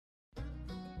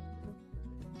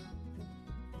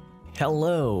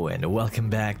Hello and welcome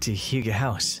back to Hugo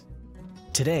House.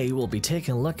 Today we'll be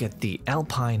taking a look at the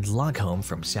Alpine log home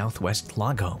from Southwest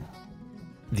Log Home.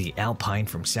 The Alpine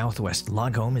from Southwest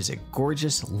Log Home is a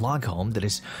gorgeous log home that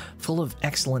is full of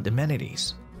excellent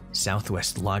amenities.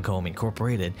 Southwest Log Home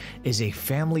Incorporated is a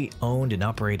family-owned and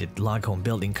operated log home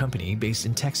building company based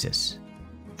in Texas.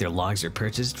 Their logs are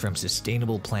purchased from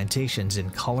sustainable plantations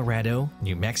in Colorado,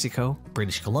 New Mexico,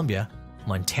 British Columbia,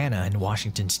 Montana, and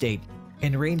Washington State,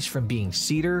 and range from being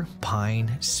cedar,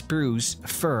 pine, spruce,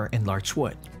 fir, and larch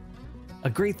wood.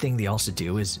 A great thing they also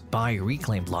do is buy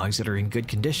reclaimed logs that are in good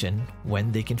condition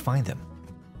when they can find them.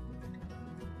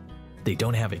 They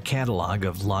don't have a catalog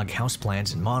of log house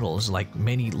plans and models like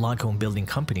many log home building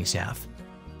companies have.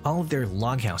 All of their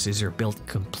log houses are built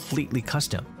completely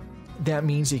custom. That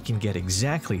means you can get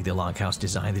exactly the log house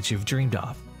design that you've dreamed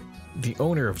of. The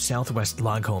owner of Southwest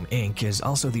Log Home Inc. is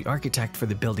also the architect for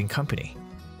the building company.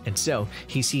 And so,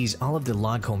 he sees all of the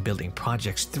log home building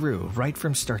projects through right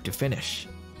from start to finish.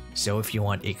 So if you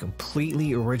want a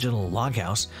completely original log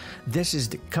house, this is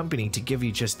the company to give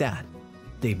you just that.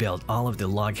 They build all of the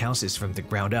log houses from the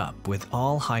ground up with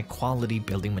all high-quality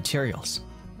building materials.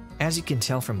 As you can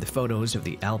tell from the photos of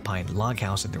the Alpine log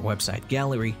house in their website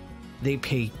gallery, they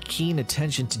pay keen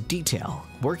attention to detail,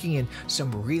 working in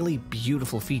some really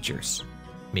beautiful features.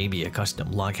 Maybe a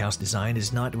custom log house design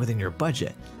is not within your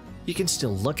budget. You can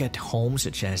still look at homes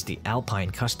such as the Alpine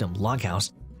Custom Log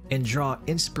House and draw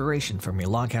inspiration from your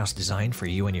log house design for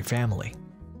you and your family.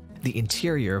 The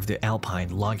interior of the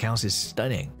Alpine Log House is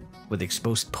stunning, with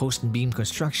exposed post and beam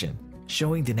construction,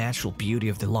 showing the natural beauty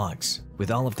of the logs,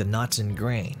 with all of the knots and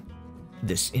grain.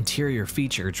 This interior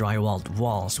features drywalled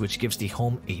walls which gives the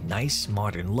home a nice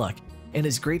modern look and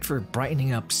is great for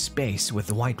brightening up space with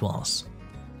the white walls.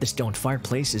 The stone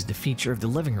fireplace is the feature of the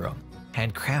living room,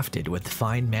 handcrafted with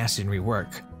fine masonry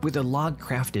work with a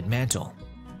log-crafted mantle.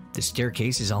 The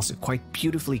staircase is also quite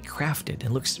beautifully crafted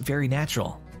and looks very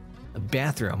natural. A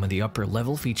bathroom on the upper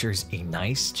level features a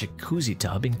nice jacuzzi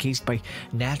tub encased by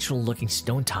natural-looking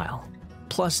stone tile.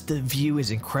 Plus, the view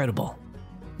is incredible.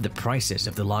 The prices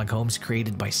of the log homes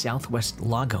created by Southwest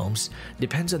Log Homes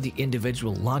depends on the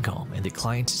individual log home and the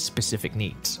client's specific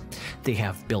needs. They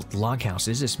have built log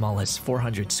houses as small as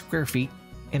 400 square feet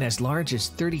and as large as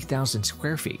 30,000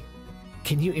 square feet.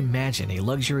 Can you imagine a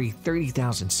luxury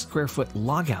 30,000 square foot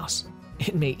log house?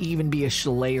 It may even be a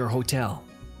chalet or hotel.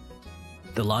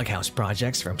 The log house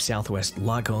projects from Southwest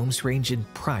Log Homes range in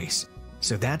price,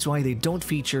 so that's why they don't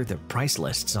feature the price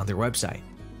lists on their website.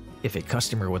 If a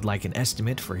customer would like an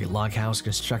estimate for a log house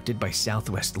constructed by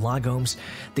Southwest Log Homes,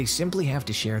 they simply have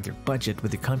to share their budget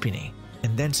with the company,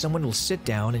 and then someone will sit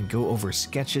down and go over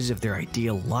sketches of their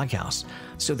ideal log house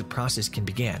so the process can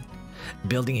begin.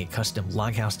 Building a custom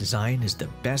log house design is the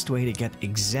best way to get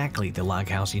exactly the log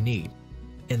house you need.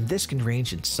 And this can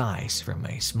range in size from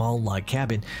a small log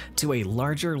cabin to a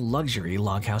larger luxury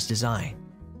log house design.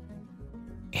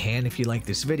 And if you like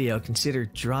this video, consider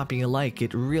dropping a like.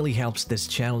 It really helps this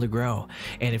channel to grow.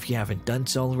 And if you haven't done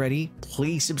so already,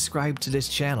 please subscribe to this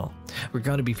channel. We're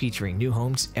going to be featuring new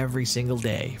homes every single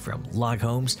day, from log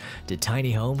homes to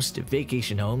tiny homes to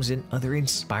vacation homes and other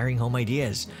inspiring home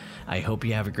ideas. I hope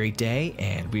you have a great day,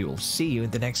 and we will see you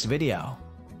in the next video.